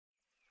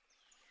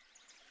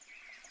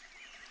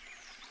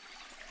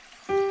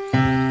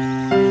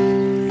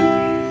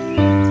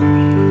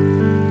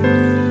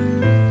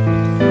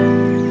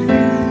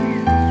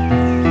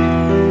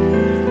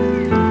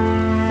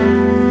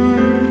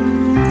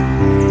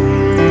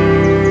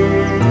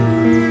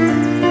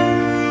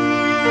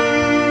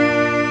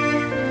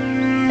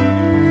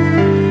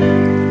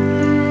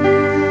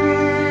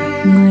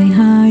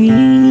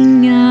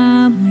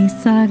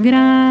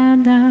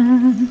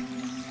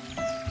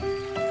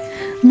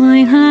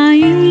Mãe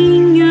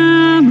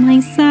Rainha,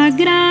 Mãe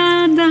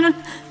Sagrada,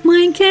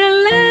 Mãe que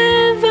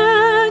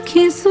eleva,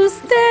 que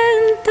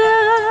sustenta.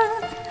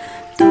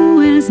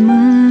 Tu és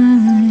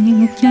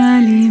Mãe que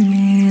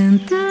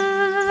alimenta.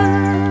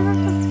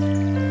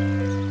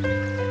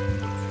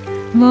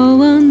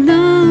 Vou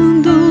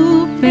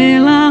andando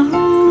pela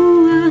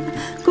rua,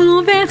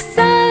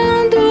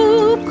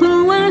 conversando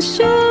com a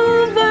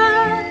chuva,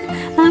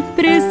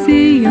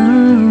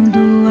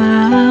 apreciando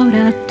a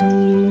aura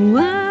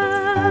tua.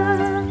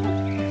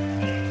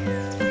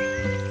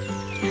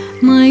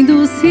 Mãe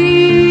dos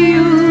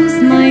rios,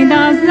 Mãe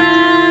das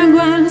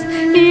águas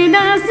e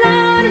das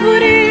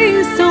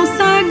árvores são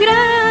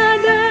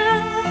sagradas.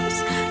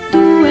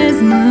 Tu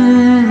és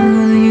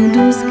Mãe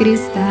dos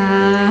cristais.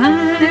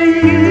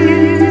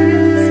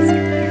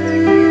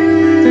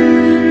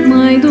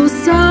 Mãe dos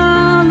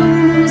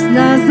solos,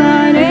 das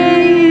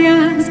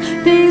areias,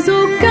 tens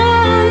o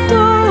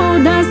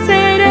canto das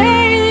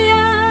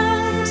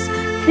sereias,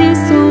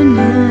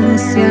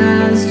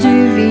 ressonâncias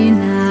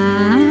divinais.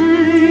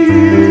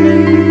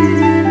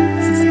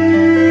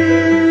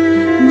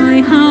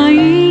 Mãe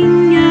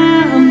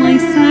Rainha, Mãe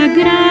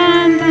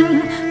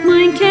Sagrada,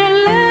 Mãe que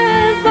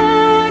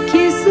eleva,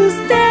 que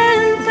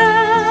sustenta.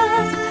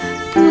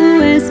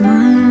 Tu és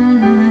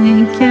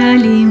Mãe que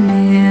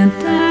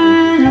alimenta.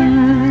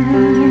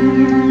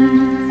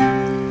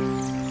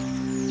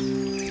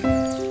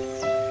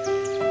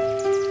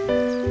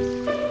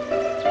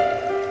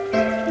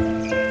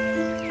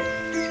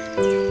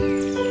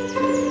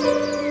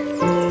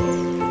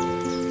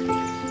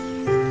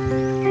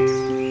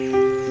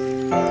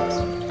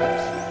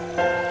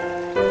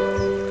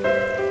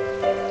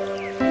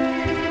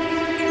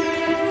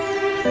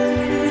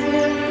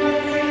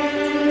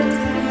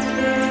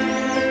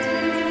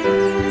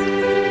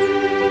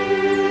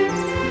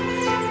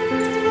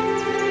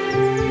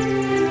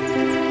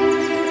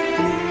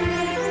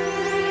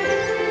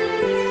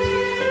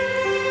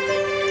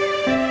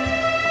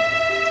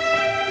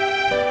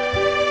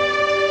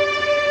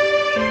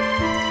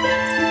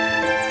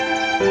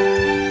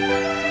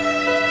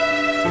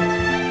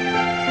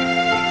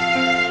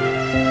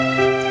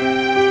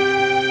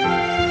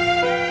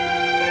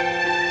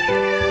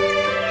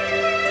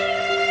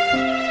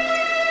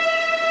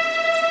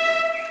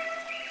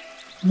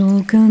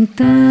 Vou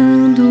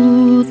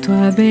cantando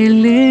tua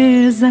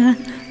beleza,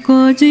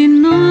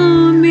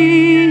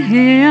 codinome,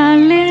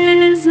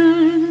 realeza,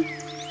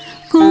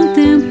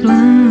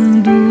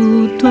 contemplando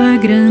tua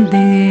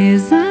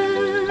grandeza.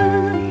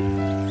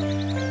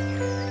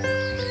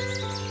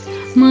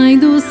 Mãe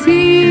dos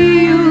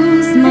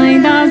rios,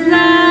 Mãe das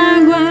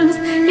águas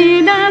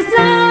e das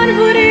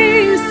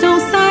árvores são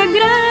sagradas.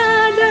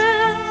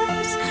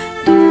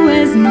 Tu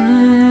és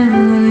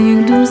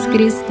Mãe dos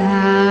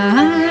cristais.